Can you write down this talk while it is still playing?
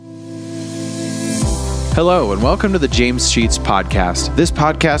Hello, and welcome to the James Sheets Podcast. This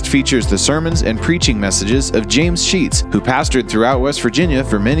podcast features the sermons and preaching messages of James Sheets, who pastored throughout West Virginia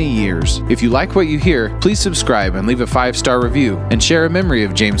for many years. If you like what you hear, please subscribe and leave a 5-star review, and share a memory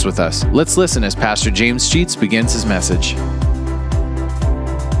of James with us. Let's listen as Pastor James Sheets begins his message.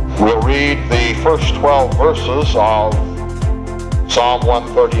 We'll read the first 12 verses of Psalm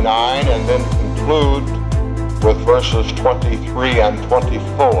 139 and then conclude with verses 23 and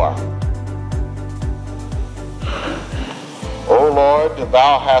 24. O Lord,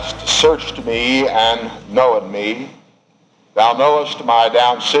 thou hast searched me and knowed me. Thou knowest my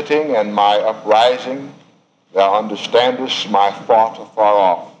downsitting and my uprising. Thou understandest my thought afar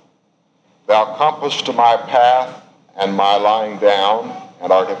off. Thou compassest my path and my lying down,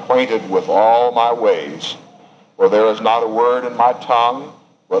 and art acquainted with all my ways. For there is not a word in my tongue,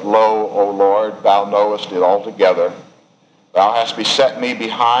 but lo, O Lord, thou knowest it altogether. Thou hast beset me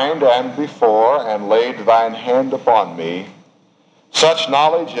behind and before, and laid thine hand upon me. Such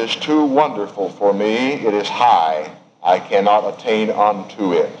knowledge is too wonderful for me. It is high. I cannot attain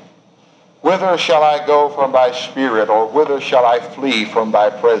unto it. Whither shall I go from thy spirit, or whither shall I flee from thy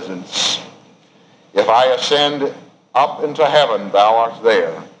presence? If I ascend up into heaven, thou art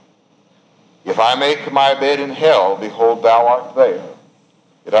there. If I make my bed in hell, behold, thou art there.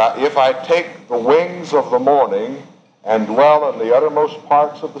 If I take the wings of the morning and dwell in the uttermost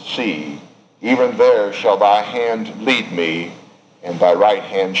parts of the sea, even there shall thy hand lead me, and thy right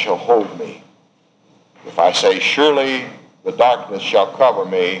hand shall hold me. If I say, surely the darkness shall cover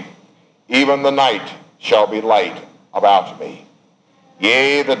me, even the night shall be light about me.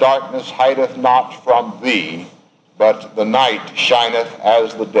 Yea, the darkness hideth not from thee, but the night shineth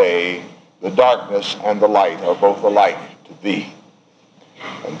as the day. The darkness and the light are both alike to thee.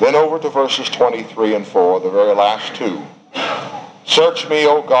 And then over to verses 23 and 4, the very last two. Search me,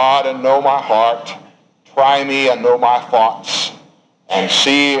 O God, and know my heart. Try me and know my thoughts, and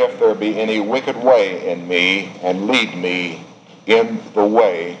see if there be any wicked way in me, and lead me in the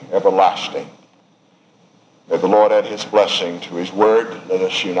way everlasting. May the Lord add his blessing to his word. Let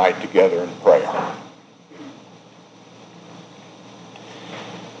us unite together in prayer.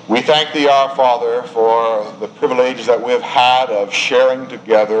 We thank thee, our Father, for the privilege that we've had of sharing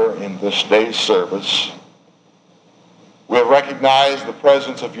together in this day's service. We have recognized the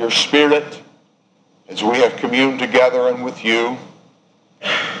presence of your Spirit as we have communed together and with you.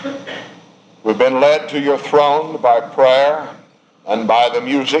 We've been led to your throne by prayer and by the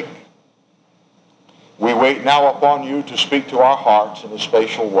music. We wait now upon you to speak to our hearts in a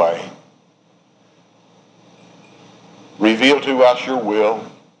special way. Reveal to us your will.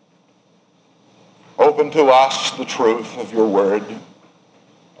 Open to us the truth of your word,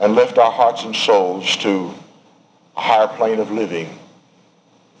 and lift our hearts and souls to a higher plane of living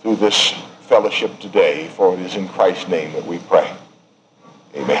through this fellowship today, for it is in Christ's name that we pray.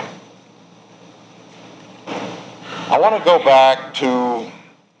 Amen. I want to go back to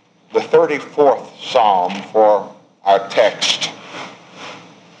the 34th Psalm for our text.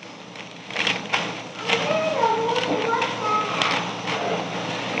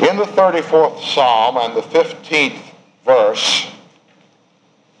 In the 34th Psalm and the 15th verse,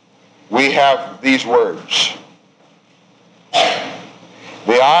 we have these words.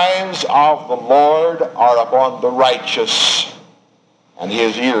 The eyes of the Lord are upon the righteous, and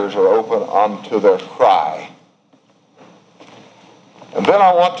his ears are open unto their cry. And then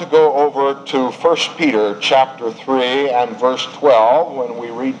I want to go over to 1 Peter chapter 3 and verse 12 when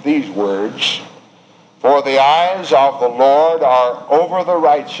we read these words. For the eyes of the Lord are over the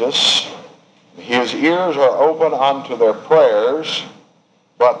righteous, his ears are open unto their prayers,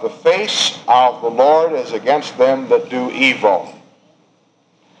 but the face of the Lord is against them that do evil.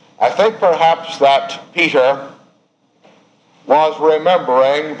 I think perhaps that Peter was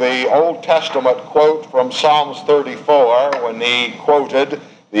remembering the Old Testament quote from Psalms 34 when he quoted,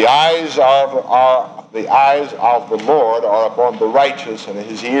 the eyes of the Lord are upon the righteous, and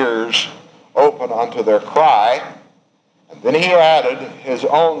his ears open unto their cry. And then he added his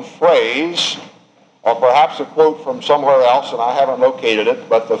own phrase, or perhaps a quote from somewhere else, and I haven't located it,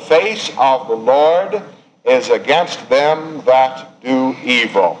 but the face of the Lord is against them that do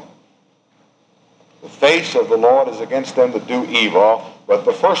evil. The face of the Lord is against them that do evil. But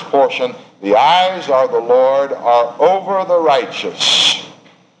the first portion, the eyes of the Lord are over the righteous.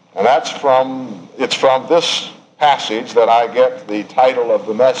 And it's from this passage that I get the title of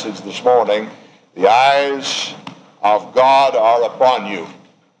the message this morning, The Eyes of God Are Upon You.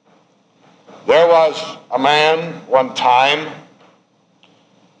 There was a man one time,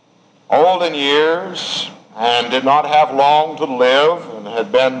 old in years, and did not have long to live, and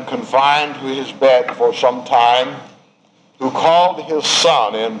had been confined to his bed for some time, who called his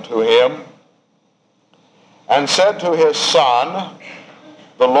son into him and said to his son,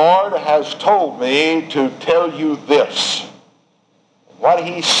 "The Lord has told me to tell you this." What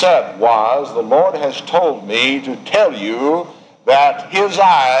he said was, "The Lord has told me to tell you that his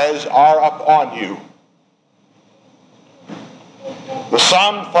eyes are upon you." The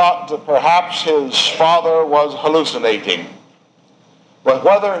son thought that perhaps his father was hallucinating. But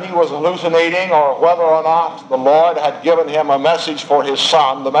whether he was hallucinating or whether or not the Lord had given him a message for his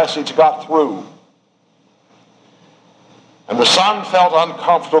son, the message got through. And the son felt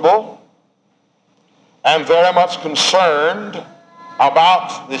uncomfortable and very much concerned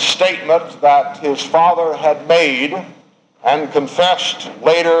about the statement that his father had made, and confessed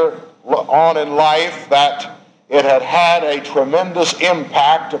later on in life that it had had a tremendous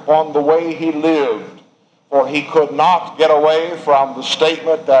impact upon the way he lived. For he could not get away from the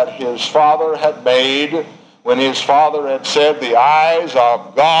statement that his father had made when his father had said, "The eyes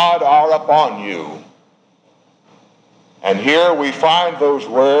of God are upon you." And here we find those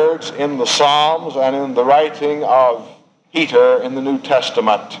words in the Psalms and in the writing of Peter in the New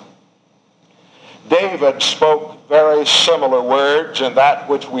Testament. David spoke very similar words in that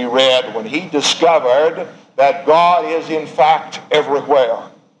which we read when he discovered that God is in fact everywhere.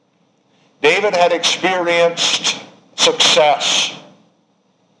 David had experienced success.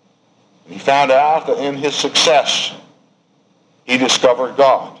 He found out that in his success, he discovered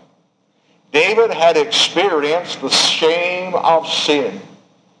God. David had experienced the shame of sin.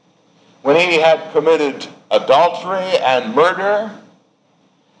 When he had committed adultery and murder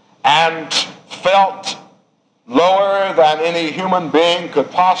and felt lower than any human being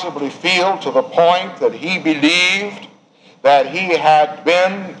could possibly feel, to the point that he believed that he had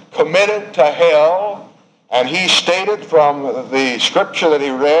been committed to hell, and he stated from the scripture that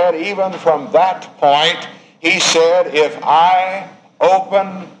he read, even from that point, he said, "If I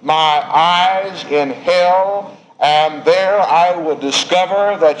open my eyes in hell, and there I will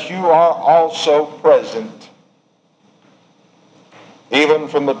discover that you are also present." Even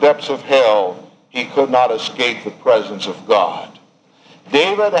from the depths of hell, he could not escape the presence of God.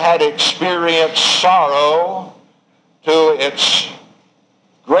 David had experienced sorrow to its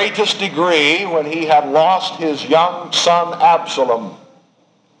greatest degree when he had lost his young son Absalom.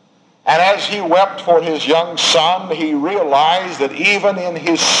 And as he wept for his young son, he realized that even in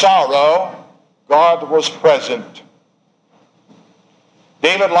his sorrow, God was present.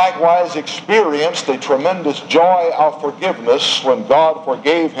 David likewise experienced a tremendous joy of forgiveness when God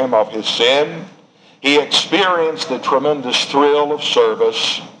forgave him of his sin. He experienced a tremendous thrill of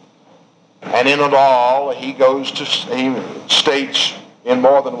service. And in it all, he states in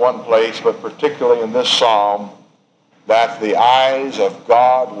more than one place, but particularly in this psalm, that the eyes of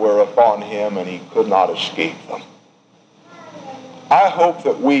God were upon him and he could not escape them. I hope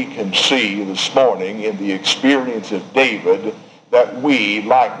that we can see this morning in the experience of David that we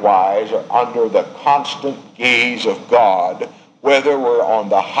likewise are under the constant gaze of God, whether we're on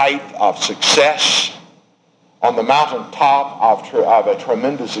the height of success, on the mountaintop of a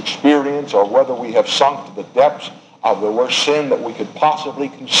tremendous experience, or whether we have sunk to the depths of the worst sin that we could possibly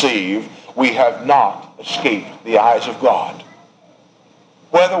conceive, we have not escaped the eyes of God.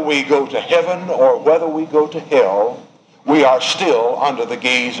 Whether we go to heaven or whether we go to hell, we are still under the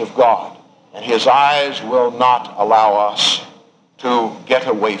gaze of God, and his eyes will not allow us to get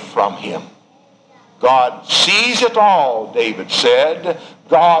away from him. God sees it all, David said.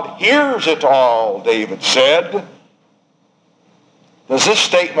 God hears it all, David said. Does this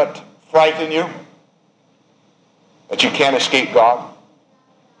statement frighten you? That you can't escape God?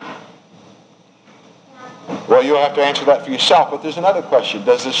 Well, you'll have to answer that for yourself, but there's another question.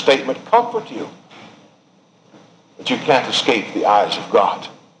 Does this statement comfort you? That you can't escape the eyes of God?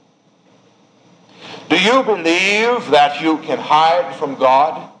 Do you believe that you can hide from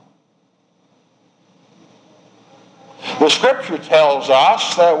God? The scripture tells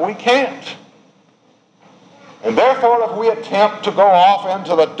us that we can't. And therefore, if we attempt to go off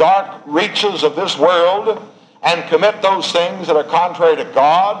into the dark reaches of this world and commit those things that are contrary to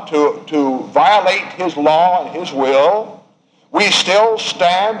God, to violate his law and his will, we still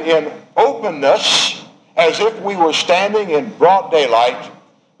stand in openness as if we were standing in broad daylight,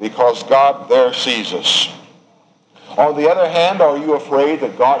 because God there sees us. On the other hand, are you afraid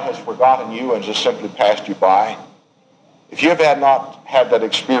that God has forgotten you and just simply passed you by? If you have not had that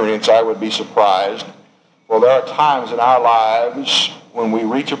experience, I would be surprised. Well, there are times in our lives when we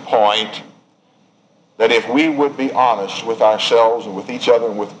reach a point that if we would be honest with ourselves and with each other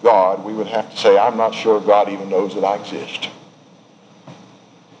and with God, we would have to say, I'm not sure God even knows that I exist.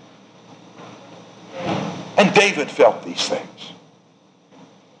 And David felt these things.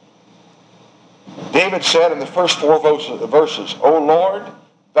 David said in the first 4 verses, O Lord,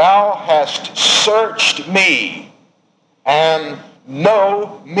 thou hast searched me and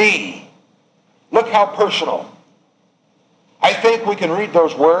know me. Look how personal. I think we can read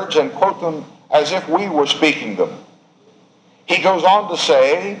those words and quote them as if we were speaking them. He goes on to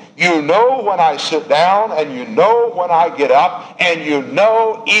say, you know when I sit down, and you know when I get up, and you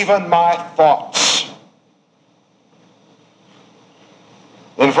know even my thoughts.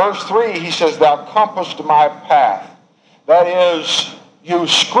 In verse 3, he says, thou compassed my path. That is, you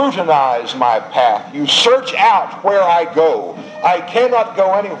scrutinize my path. You search out where I go. I cannot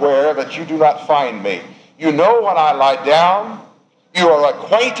go anywhere that you do not find me. You know when I lie down. You are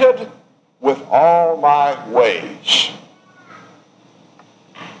acquainted with all my ways.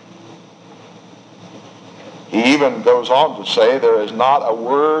 He even goes on to say, there is not a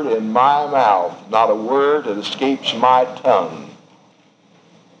word in my mouth, not a word that escapes my tongue,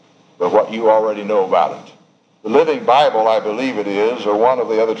 but what you already know about it. The Living Bible, I believe it is, or one of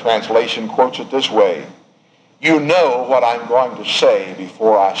the other translations quotes it this way. You know what I'm going to say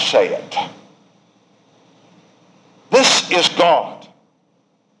before I say it. This is God.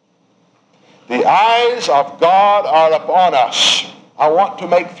 The eyes of God are upon us. I want to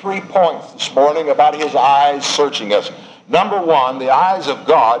make 3 points this morning about his eyes searching us. Number 1, the eyes of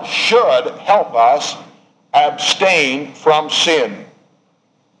God should help us abstain from sin.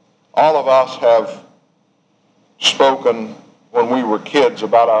 All of us have spoken when we were kids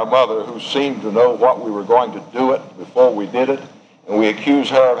about our mother who seemed to know what we were going to do it before we did it, and we accuse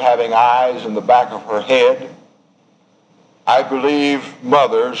her of having eyes in the back of her head. I believe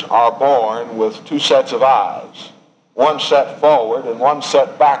mothers are born with 2 sets of eyes, one set forward and one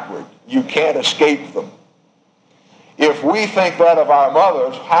set backward. You can't escape them. If we think that of our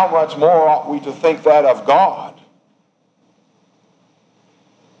mothers, how much more ought we to think that of God?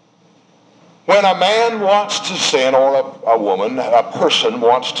 When a man wants to sin, or a woman, a person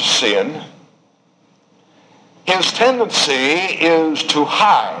wants to sin, his tendency is to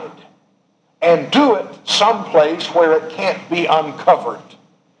hide and do it someplace where it can't be uncovered.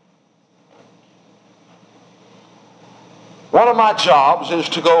 One of my jobs is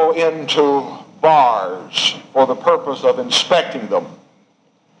to go into bars for the purpose of inspecting them.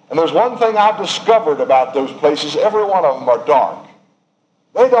 And there's one thing I've discovered about those places. Every one of them are dark.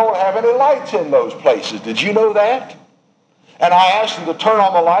 They don't have any lights in those places. Did you know that? And I asked them to turn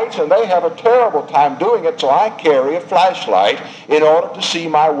on the lights, and they have a terrible time doing it, so I carry a flashlight in order to see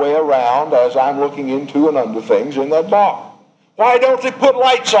my way around as I'm looking into and under things in that bar. Why don't they put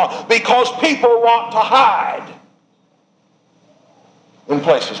lights on? Because people want to hide in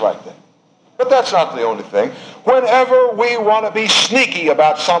places like that. But that's not the only thing. Whenever we want to be sneaky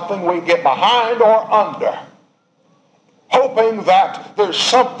about something, we get behind or under, hoping that there's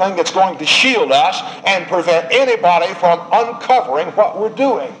something that's going to shield us and prevent anybody from uncovering what we're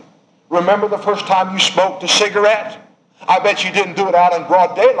doing. Remember the first time you smoked a cigarette? I bet you didn't do it out in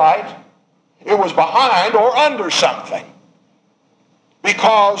broad daylight. It was behind or under something,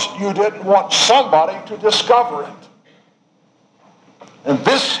 because you didn't want somebody to discover it. And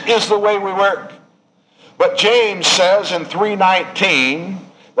this is the way we work. But James says in 3:19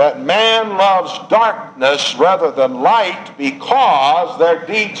 that man loves darkness rather than light because their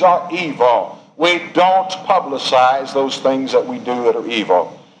deeds are evil. We don't publicize those things that we do that are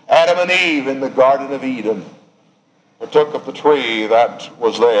evil. Adam and Eve in the Garden of Eden partook of the tree that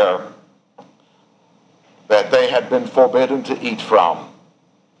was there that they had been forbidden to eat from.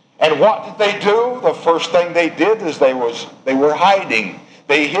 And what did they do? The first thing they did is they were hiding.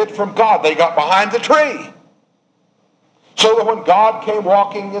 They hid from God. They got behind the tree. So that when God came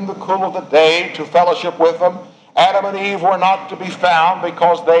walking in the cool of the day to fellowship with them, Adam and Eve were not to be found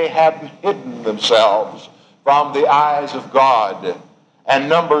because they had hidden themselves from the eyes of God. And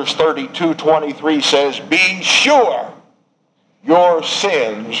Numbers 32:23 says, be sure your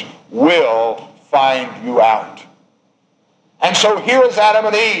sins will find you out. And so here is Adam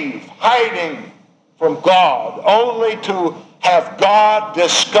and Eve hiding from God, only to have God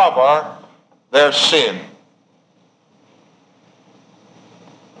discover their sin.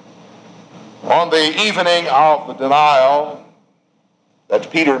 On the evening of the denial that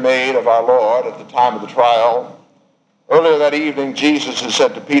Peter made of our Lord at the time of the trial, earlier that evening Jesus had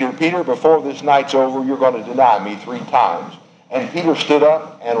said to Peter, Peter, before this night's over, you're going to deny me 3 times. And Peter stood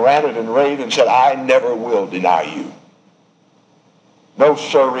up and ranted and raved and said, I never will deny you. No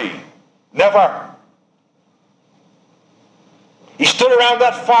siree. Never. He stood around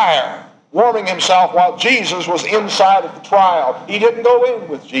that fire, warming himself while Jesus was inside of the trial. He didn't go in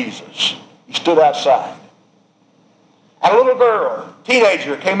with Jesus. He stood outside. And a little girl,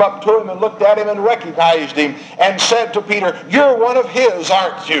 teenager, came up to him and looked at him and recognized him and said to Peter, "You're one of his,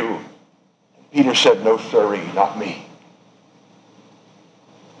 aren't you?" And Peter said, "No, sirree, not me."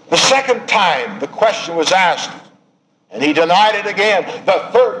 The second time the question was asked, and he denied it again. The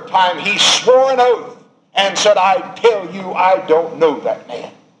third time he swore an oath and said, "I tell you, I don't know that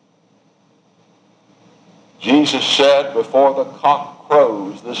man." Jesus said, "Before the cock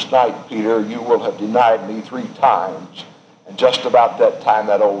crows this night, Peter, you will have denied me 3 times. And just about that time,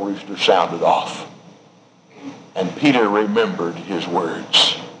 that old rooster sounded off. And Peter remembered his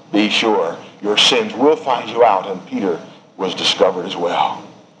words. Be sure your sins will find you out. And Peter was discovered as well.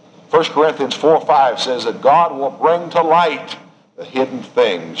 1 Corinthians 4:5 says that God will bring to light the hidden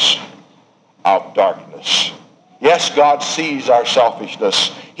things of darkness. Yes, God sees our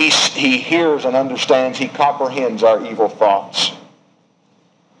selfishness. He hears and understands. He comprehends our evil thoughts.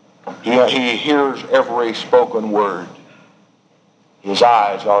 He hears every spoken word. His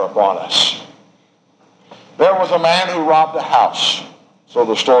eyes are upon us. There was a man who robbed a house, so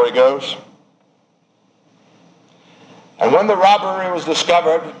the story goes. And when the robbery was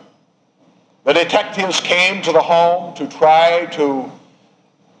discovered, the detectives came to the home to try to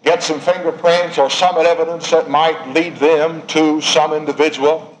get some fingerprints or some evidence that might lead them to some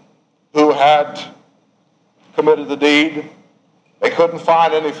individual who had committed the deed. They couldn't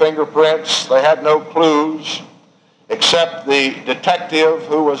find any fingerprints. They had no clues, except the detective,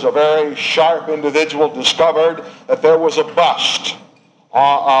 who was a very sharp individual, discovered that there was a bust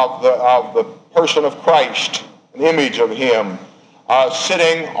of the person of Christ, an image of him,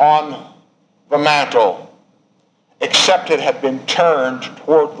 sitting on the mantle, except it had been turned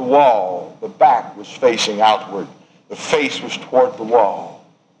toward the wall. The back was facing outward. The face was toward the wall.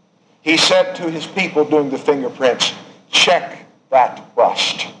 He said to his people doing the fingerprints, "Check that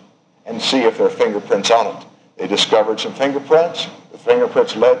bust and see if there are fingerprints on it." They discovered some fingerprints. The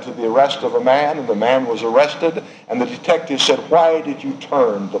fingerprints led to the arrest of a man, and the man was arrested. And the detective said, "Why did you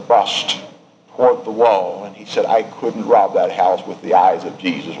turn the bust toward the wall?" And he said, "I couldn't rob that house with the eyes of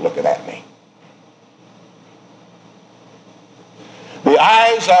Jesus looking at me." The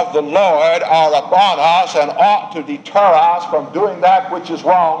eyes of the Lord are upon us and ought to deter us from doing that which is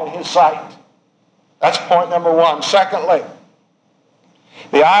wrong in his sight. That's point number one. Secondly,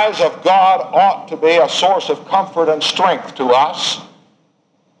 the eyes of God ought to be a source of comfort and strength to us.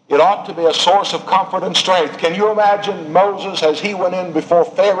 It ought to be a source of comfort and strength. Can you imagine Moses as he went in before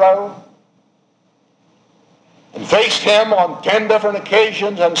Pharaoh and faced him on 10 different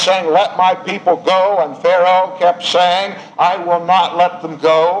occasions and saying, "Let my people go," and Pharaoh kept saying, "I will not let them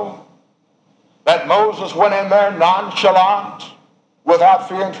go"? That Moses went in there nonchalant, without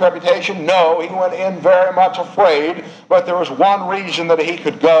fear and trepidation? No, he went in very much afraid, but there was one reason that he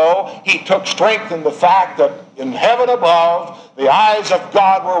could go. He took strength in the fact that in heaven above, the eyes of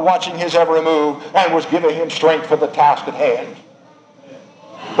God were watching his every move and was giving him strength for the task at hand.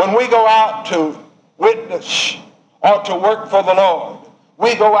 When we go out to witness or to work for the Lord,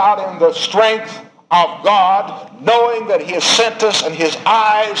 we go out in the strength of God, knowing that he has sent us and his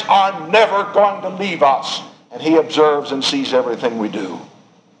eyes are never going to leave us. And he observes and sees everything we do.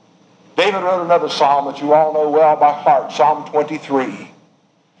 David wrote another psalm that you all know well by heart, Psalm 23.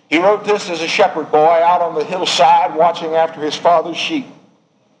 He wrote this as a shepherd boy out on the hillside watching after his father's sheep.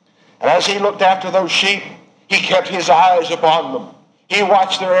 And as he looked after those sheep, he kept his eyes upon them. He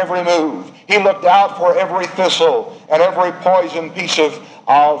watched their every move. He looked out for every thistle and every poison piece of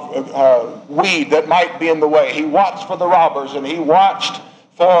weed that might be in the way. He watched for the robbers, and he watched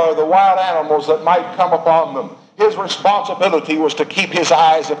for the wild animals that might come upon them. His responsibility was to keep his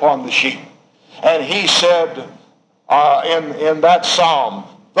eyes upon the sheep. And he said in that psalm,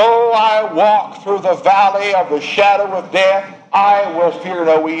 "Though I walk through the valley of the shadow of death, I will fear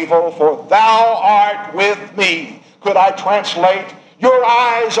no evil, for thou art with me." Could I translate, "Your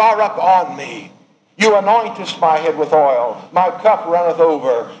eyes are upon me. You anointest my head with oil. My cup runneth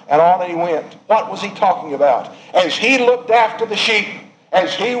over." And on he went. What was he talking about? As he looked after the sheep,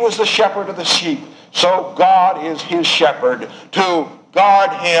 as he was the shepherd of the sheep, so God is his shepherd to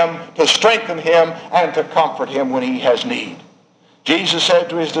guard him, to strengthen him, and to comfort him when he has need. Jesus said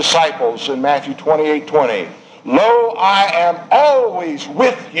to his disciples in Matthew 28:20, "Lo, I am always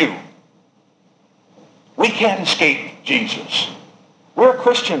with you." We can't escape Jesus. We're a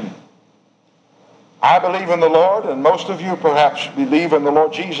Christian. I believe in the Lord, and most of you perhaps believe in the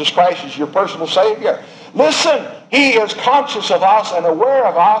Lord Jesus Christ as your personal Savior. Listen, he is conscious of us and aware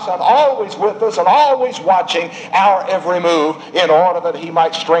of us and always with us and always watching our every move in order that he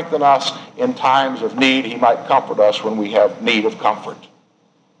might strengthen us in times of need. He might comfort us when we have need of comfort.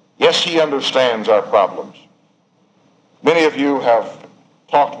 Yes, he understands our problems. Many of you have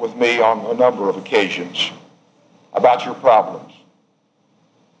talked with me on a number of occasions about your problems.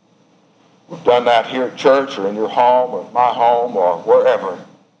 We've done that here at church or in your home or my home or wherever.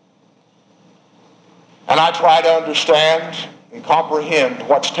 And I try to understand and comprehend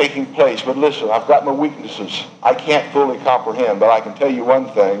what's taking place. But listen, I've got my weaknesses. I can't fully comprehend, but I can tell you one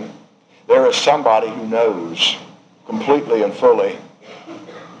thing. There is somebody who knows completely and fully.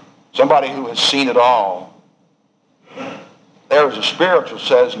 Somebody who has seen it all. There is a spiritual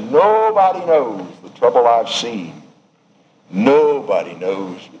says, nobody knows the trouble I've seen. Nobody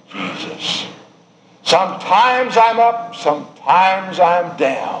knows but Jesus. Sometimes I'm up, sometimes I'm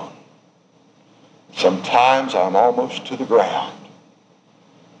down. Sometimes I'm almost to the ground.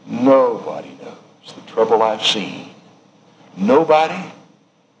 Nobody knows the trouble I've seen. Nobody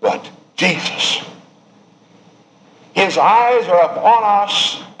but Jesus. His eyes are upon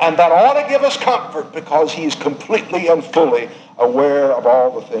us, and that ought to give us comfort because he's completely and fully aware of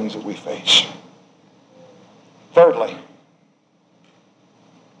all the things that we face. Thirdly,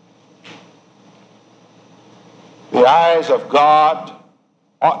 the eyes of God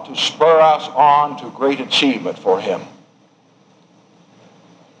ought to spur us on to great achievement for him.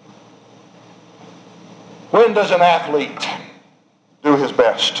 When does an athlete do his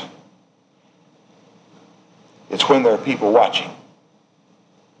best? It's when there are people watching.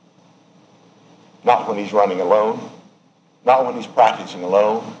 Not when he's running alone, not when he's practicing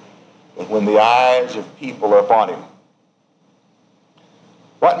alone, but when the eyes of people are upon him.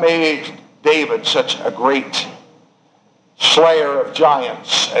 What made David such a great slayer of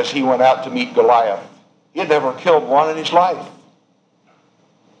giants as he went out to meet Goliath? He had never killed one in his life.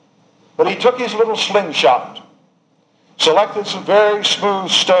 But he took his little slingshot, selected some very smooth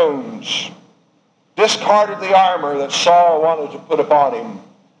stones, discarded the armor that Saul wanted to put upon him,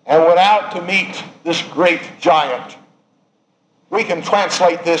 and went out to meet this great giant. We can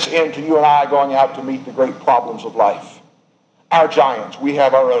translate this into you and I going out to meet the great problems of life. Our giants, we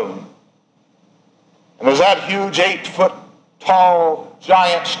have our own. And as that huge 8-foot-tall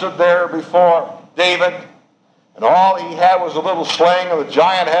giant stood there before David, and all he had was a little sling, and the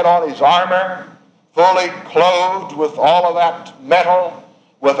giant had on his armor, fully clothed with all of that metal,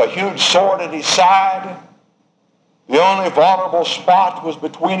 with a huge sword at his side. The only vulnerable spot was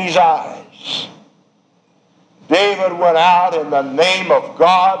between his eyes. David went out in the name of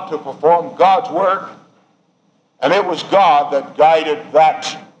God to perform God's work, and it was God that guided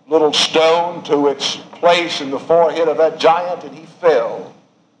that little stone to its place in the forehead of that giant, and he fell.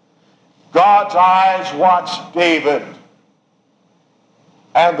 God's eyes watched David,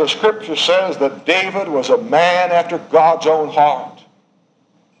 and the scripture says that David was a man after God's own heart.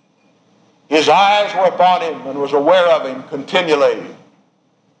 His eyes were upon him and was aware of him continually.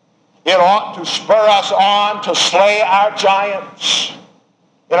 It ought to spur us on to slay our giants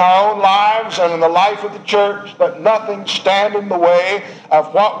in our own lives and in the life of the church, that nothing stand in the way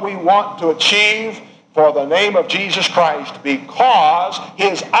of what we want to achieve for the name of Jesus Christ, because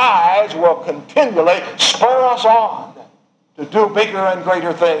his eyes will continually spur us on to do bigger and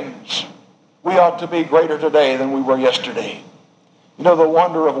greater things. We ought to be greater today than we were yesterday. You know, the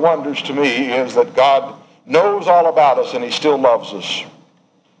wonder of wonders to me is that God knows all about us and he still loves us.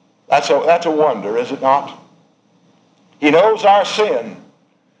 That's a wonder, is it not? He knows our sin,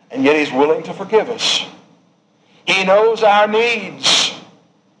 and yet he's willing to forgive us. He knows our needs,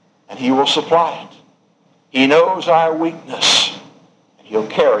 and he will supply it. He knows our weakness, and he'll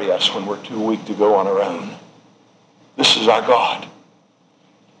carry us when we're too weak to go on our own. This is our God.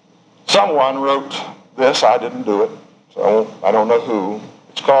 Someone wrote this. I didn't do it, so I don't know who.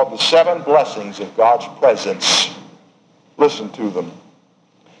 It's called The 7 Blessings of God's Presence. Listen to them.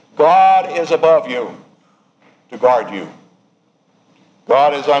 God is above you to guard you.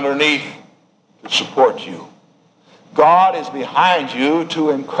 God is underneath to support you. God is behind you to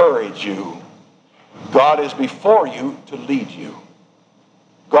encourage you. God is before you to lead you.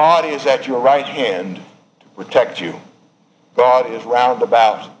 God is at your right hand to protect you. God is round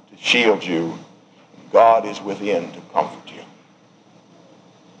about to shield you. God is within to comfort you.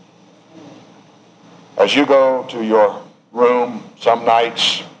 As you go to your room some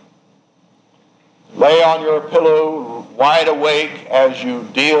nights, lay on your pillow wide awake as you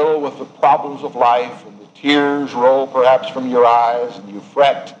deal with the problems of life, and the tears roll perhaps from your eyes, and you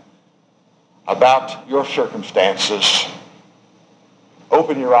fret about your circumstances.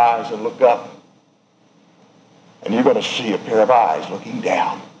 Open your eyes and look up, and you're going to see a pair of eyes looking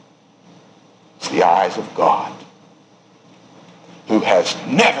down. It's the eyes of God, who has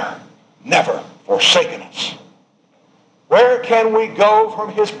never forsaken us. Where can we go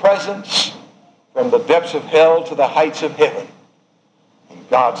from his presence? from the depths of hell to the heights of heaven. And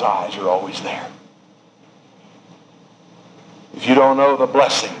God's eyes are always there. If you don't know the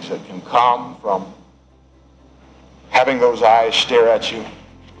blessings that can come from having those eyes stare at you,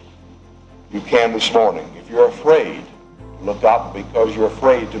 you can this morning. If you're afraid, look up because you're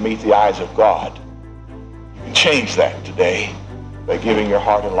afraid to meet the eyes of God. You can change that today by giving your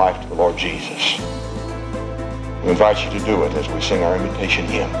heart and life to the Lord Jesus. We invite you to do it as we sing our invitation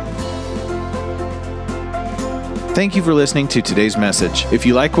hymn. Thank you for listening to today's message. If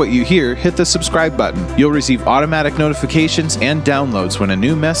you like what you hear, hit the subscribe button. You'll receive automatic notifications and downloads when a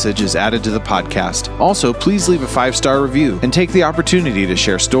new message is added to the podcast. Also, please leave a 5-star review and take the opportunity to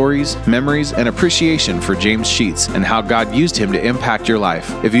share stories, memories, and appreciation for James Sheets and how God used him to impact your life.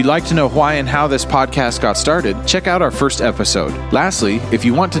 If you'd like to know why and how this podcast got started, check out our first episode. Lastly, if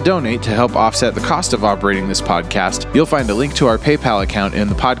you want to donate to help offset the cost of operating this podcast, you'll find a link to our PayPal account in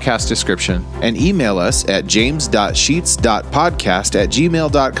the podcast description, and email us at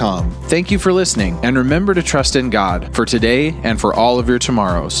james.sheets.podcast@gmail.com. Thank you for listening, and remember to trust in God for today and for all of your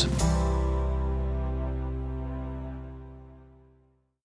tomorrows.